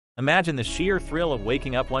Imagine the sheer thrill of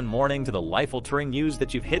waking up one morning to the life-altering news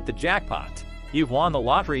that you've hit the jackpot. You've won the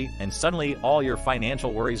lottery, and suddenly all your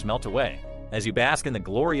financial worries melt away. As you bask in the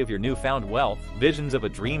glory of your newfound wealth, visions of a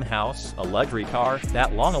dream house, a luxury car,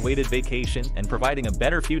 that long-awaited vacation, and providing a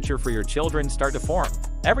better future for your children start to form.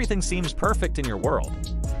 Everything seems perfect in your world.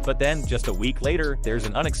 But then, just a week later, there's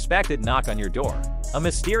an unexpected knock on your door. A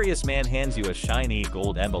mysterious man hands you a shiny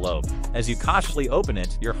gold envelope. As you cautiously open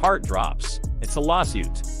it, your heart drops. It's a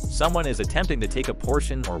lawsuit. Someone is attempting to take a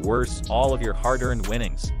portion, or worse, all of your hard-earned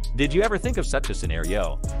winnings. Did you ever think of such a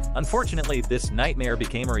scenario? Unfortunately, this nightmare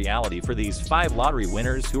became a reality for these 5 lottery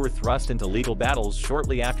winners who were thrust into legal battles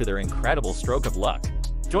shortly after their incredible stroke of luck.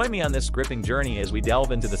 Join me on this gripping journey as we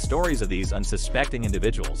delve into the stories of these unsuspecting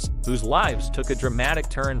individuals, whose lives took a dramatic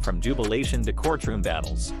turn from jubilation to courtroom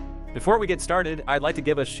battles. Before we get started, I'd like to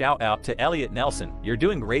give a shout out to Elliot Nelson. You're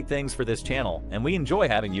doing great things for this channel, and we enjoy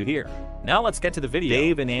having you here. Now let's get to the video.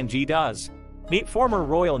 Dave and Angie Dawes. Meet former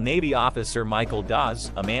Royal Navy officer Michael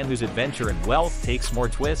Dawes, a man whose adventure and wealth takes more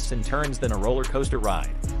twists and turns than a roller coaster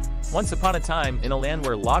ride. Once upon a time, in a land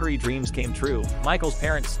where lottery dreams came true, Michael's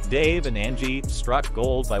parents, Dave and Angie, struck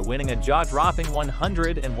gold by winning a jaw-dropping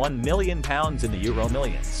 £101 million in the Euro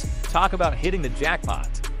Millions. Talk about hitting the jackpot.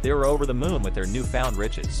 They were over the moon with their newfound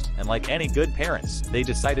riches, and like any good parents, they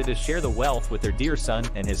decided to share the wealth with their dear son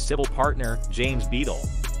and his civil partner, James Beadle.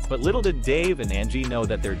 But little did Dave and Angie know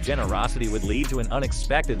that their generosity would lead to an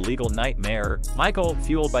unexpected legal nightmare. Michael,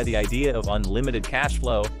 fueled by the idea of unlimited cash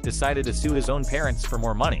flow, decided to sue his own parents for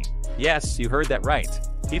more money. Yes, you heard that right.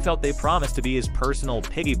 He felt they promised to be his personal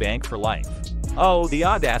piggy bank for life. Oh, the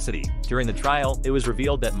audacity. During the trial, it was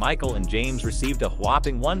revealed that Michael and James received a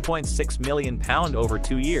whopping £1.6 million over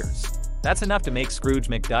 2 years. That's enough to make Scrooge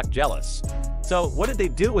McDuck jealous. So what did they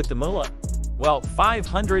do with the moolah? Well,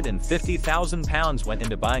 £550,000 went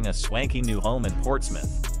into buying a swanky new home in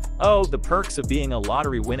Portsmouth. Oh, the perks of being a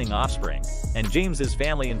lottery-winning offspring. And James's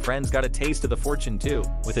family and friends got a taste of the fortune too,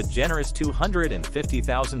 with a generous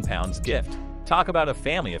 £250,000 gift. Talk about a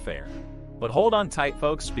family affair. But hold on tight,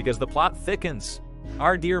 folks, because the plot thickens.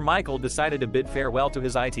 Our dear Michael decided to bid farewell to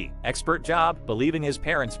his IT expert job, believing his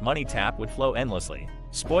parents' money tap would flow endlessly.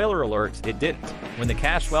 Spoiler alert, it didn't. When the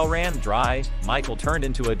cash well ran dry, Michael turned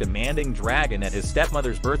into a demanding dragon at his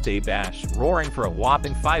stepmother's birthday bash, roaring for a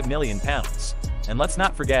whopping £5 million. And let's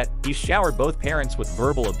not forget, he showered both parents with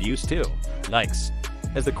verbal abuse too. Yikes.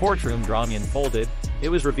 As the courtroom drama unfolded, it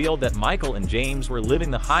was revealed that Michael and James were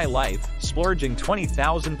living the high life, splurging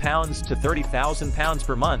 £20,000 to £30,000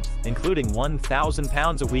 per month, including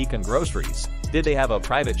 £1,000 a week on groceries. Did they have a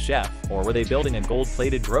private chef, or were they building a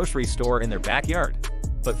gold-plated grocery store in their backyard?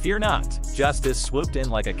 But fear not, justice swooped in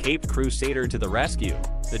like a caped crusader to the rescue.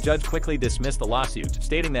 The judge quickly dismissed the lawsuit,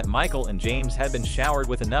 stating that Michael and James had been showered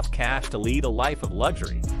with enough cash to lead a life of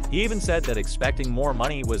luxury. He even said that expecting more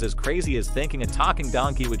money was as crazy as thinking a talking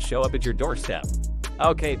donkey would show up at your doorstep.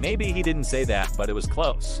 Okay, maybe he didn't say that, but it was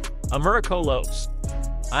close. Americo Lopes.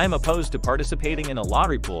 I am opposed to participating in a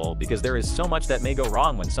lottery pool because there is so much that may go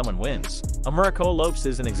wrong when someone wins. Americo Lopes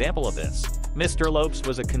is an example of this. Mr. Lopes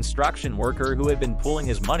was a construction worker who had been pooling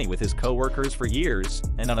his money with his co-workers for years,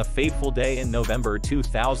 and on a fateful day in November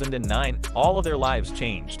 2009, all of their lives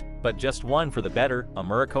changed, but just one for the better,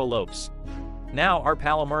 Americo Lopes. Now, our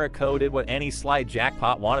pal Americo did what any sly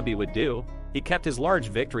jackpot wannabe would do. He kept his large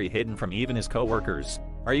victory hidden from even his co-workers.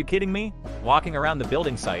 Are you kidding me? Walking around the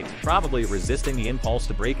building site, probably resisting the impulse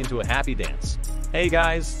to break into a happy dance. Hey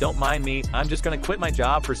guys, don't mind me, I'm just gonna quit my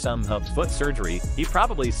job for some foot surgery, he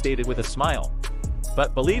probably stated with a smile.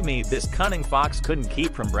 But believe me, this cunning fox couldn't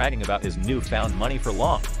keep from bragging about his newfound money for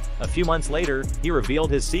long. A few months later, he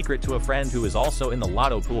revealed his secret to a friend who is also in the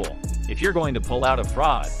lotto pool. If you're going to pull out a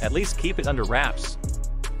fraud, at least keep it under wraps.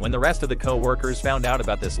 When the rest of the co-workers found out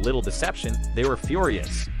about this little deception, they were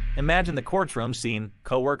furious. Imagine the courtroom scene,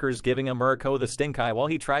 co-workers giving Americo the stink eye while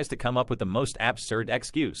he tries to come up with the most absurd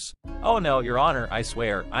excuse. Oh no, Your Honor, I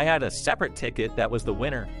swear, I had a separate ticket that was the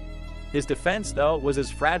winner. His defense, though, was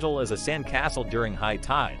as fragile as a sandcastle during high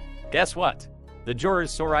tide. Guess what? The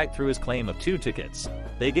jurors saw right through his claim of 2 tickets.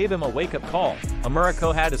 They gave him a wake-up call.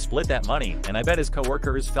 Americo had to split that money, and I bet his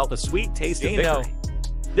co-workers felt a sweet taste of victory.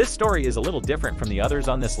 This story is a little different from the others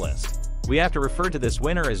on this list. We have to refer to this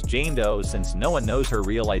winner as Jane Doe since no one knows her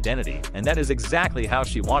real identity, and that is exactly how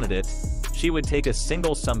she wanted it. She would take a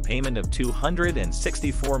single sum payment of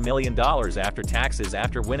 $264 million after taxes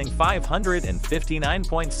after winning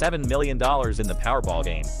 $559.7 million in the Powerball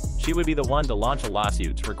game. She would be the one to launch a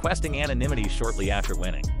lawsuit requesting anonymity shortly after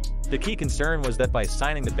winning. The key concern was that by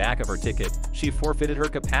signing the back of her ticket, she forfeited her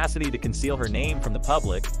capacity to conceal her name from the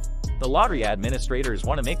public. The lottery administrators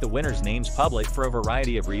want to make the winners' names public for a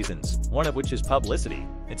variety of reasons, one of which is publicity.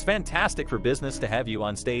 It's fantastic for business to have you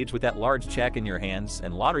on stage with that large check in your hands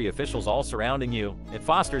and lottery officials all surrounding you. It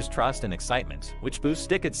fosters trust and excitement, which boosts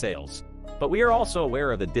ticket sales. But we are also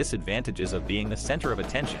aware of the disadvantages of being the center of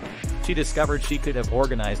attention. She discovered she could have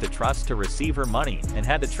organized a trust to receive her money and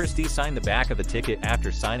had the trustee sign the back of the ticket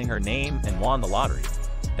after signing her name and won the lottery.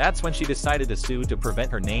 That's when she decided to sue to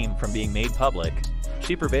prevent her name from being made public.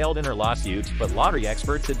 She prevailed in her lawsuit, but lottery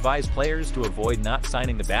experts advise players to avoid not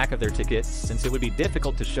signing the back of their tickets since it would be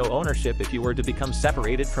difficult to show ownership if you were to become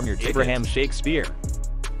separated from your ticket. Abraham Shakespeare.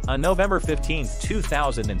 On November 15,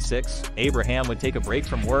 2006, Abraham would take a break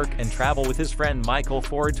from work and travel with his friend Michael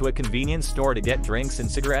Ford to a convenience store to get drinks and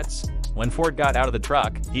cigarettes. When Ford got out of the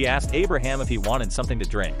truck, he asked Abraham if he wanted something to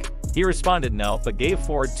drink. He responded no, but gave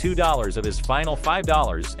Ford $2 of his final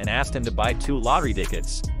 $5 and asked him to buy 2 lottery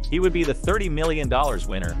tickets. He would be the $30 million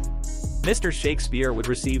winner. Mr. Shakespeare would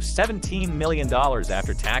receive $17 million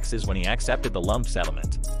after taxes when he accepted the lump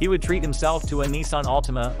settlement. He would treat himself to a Nissan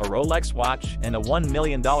Altima, a Rolex watch, and a $1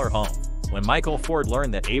 million home. When Michael Ford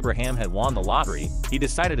learned that Abraham had won the lottery, he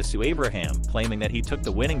decided to sue Abraham, claiming that he took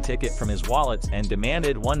the winning ticket from his wallet and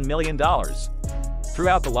demanded $1 million.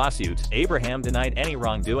 Throughout the lawsuit, Abraham denied any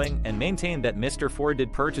wrongdoing and maintained that Mr. Ford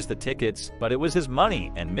did purchase the tickets, but it was his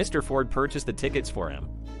money and Mr. Ford purchased the tickets for him.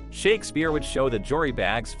 Shakespeare would show the jury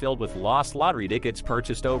bags filled with lost lottery tickets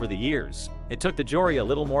purchased over the years. It took the jury a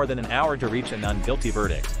little more than an hour to reach a non-guilty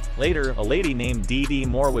verdict. Later, a lady named D.D.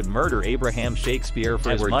 Moore would murder Abraham Shakespeare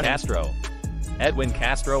for his money. Edwin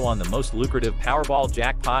Castro won the most lucrative Powerball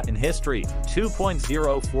jackpot in history,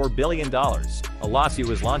 $2.04 billion. A lawsuit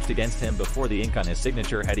was launched against him before the ink on his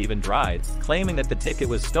signature had even dried, claiming that the ticket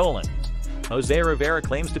was stolen. Jose Rivera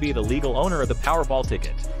claims to be the legal owner of the Powerball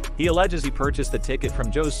ticket. He alleges he purchased the ticket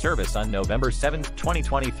from Joe's service on November 7,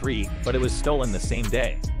 2023, but it was stolen the same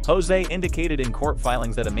day. Jose indicated in court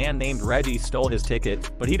filings that a man named Reggie stole his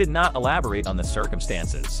ticket, but he did not elaborate on the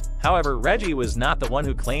circumstances. However, Reggie was not the one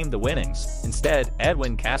who claimed the winnings. Instead,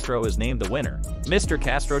 Edwin Castro is named the winner. Mr.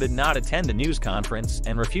 Castro did not attend the news conference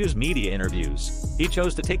and refused media interviews. He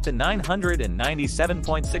chose to take the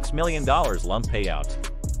 $997.6 million lump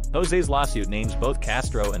payout. Jose's lawsuit names both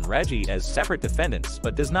Castro and Reggie as separate defendants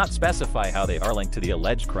but does not specify how they are linked to the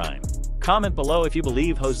alleged crime. Comment below if you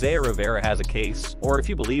believe Jose Rivera has a case, or if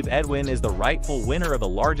you believe Edwin is the rightful winner of the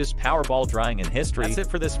largest Powerball drawing in history. That's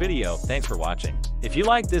it for this video. Thanks for watching. If you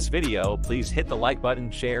liked this video, please hit the like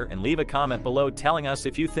button, share, and leave a comment below telling us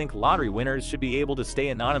if you think lottery winners should be able to stay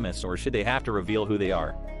anonymous or should they have to reveal who they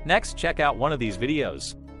are. Next, check out one of these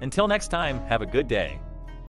videos. Until next time, have a good day.